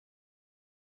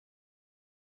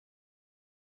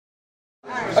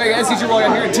Alright guys,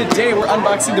 RRollergod here. Today we're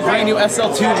unboxing the brand new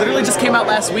SL2. Literally just came out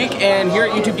last week, and here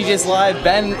at YouTube DJs Live,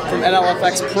 Ben from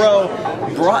NLFX Pro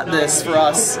brought this for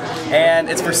us, and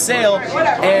it's for sale,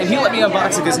 and he let me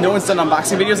unbox it because no one's done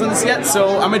unboxing videos on this yet,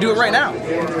 so I'm gonna do it right now.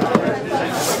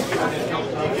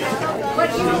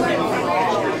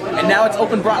 And now it's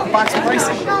open box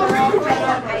pricing. I'm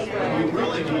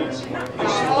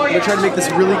gonna try to make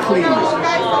this really clean.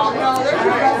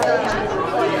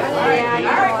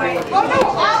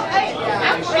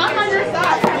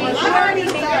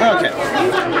 Okay.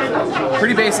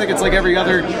 Pretty basic. It's like every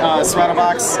other Serato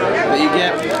box that you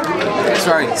get.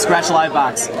 Sorry, Scratch Live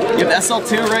box. You have the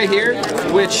SL2 right here,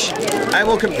 which I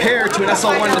will compare to an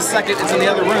SL1 in a second. It's in the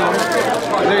other room.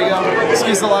 There you go.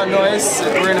 Excuse the loud noise.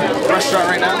 We're in a restaurant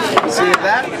right now. So you have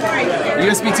that.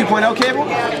 USB 2.0 cable,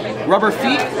 rubber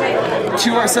feet,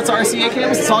 2 sets of RCA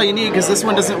cables. That's all you need because this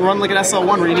one doesn't run like an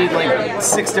SL1 where you need like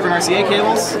 6 different RCA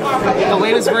cables. The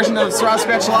latest version of Serato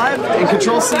Scratch Live and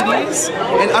control CDs.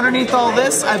 And underneath all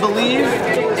this, I believe,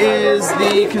 is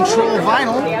the control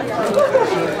vinyl.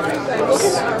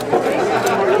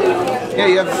 Yeah,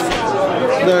 you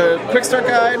have the quick start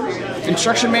guide,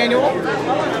 instruction manual,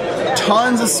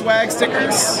 tons of swag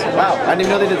stickers. Wow, I didn't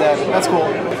even know they did that. That's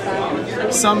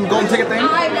cool. Some golden ticket thing,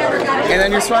 and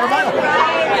then your Serato vinyl.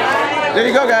 There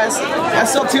you go, guys.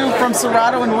 SL2 from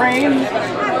Serato and Rane.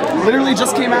 Literally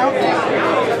just came out,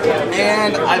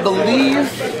 and I believe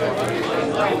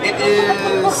it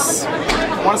is,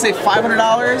 I want to say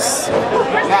 $500,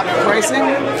 not pricing,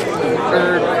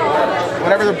 or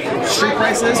whatever the street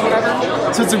price is,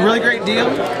 whatever. So it's a really great deal.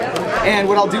 And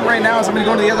what I'll do right now is I'm going to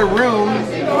go into the other room,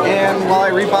 and while I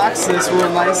rebox this real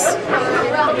nice,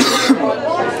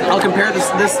 I'll compare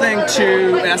this thing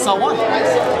to an SL1.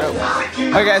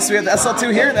 Alright guys, so we have the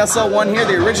SL2 here, the SL1 here,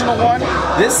 the original one.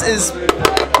 This is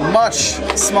much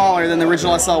smaller than the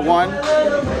original SL1.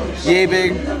 Yay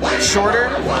big, shorter.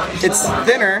 It's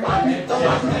thinner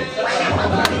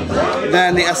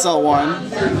than the SL1.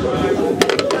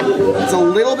 It's a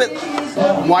little bit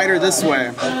wider this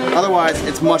way. Otherwise,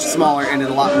 it's much smaller and a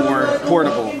lot more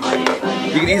portable.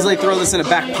 You can easily throw this in a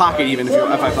back pocket even if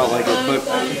I felt like it, but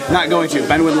not going to.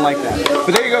 Ben wouldn't like that.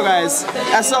 But there you go, guys.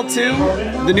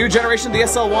 SL2, the new generation of the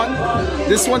SL1.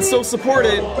 This one's still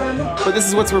supported, but this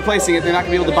is what's replacing it. They're not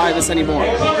going to be able to buy this anymore.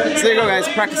 So there you go, guys.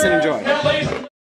 Practice and enjoy.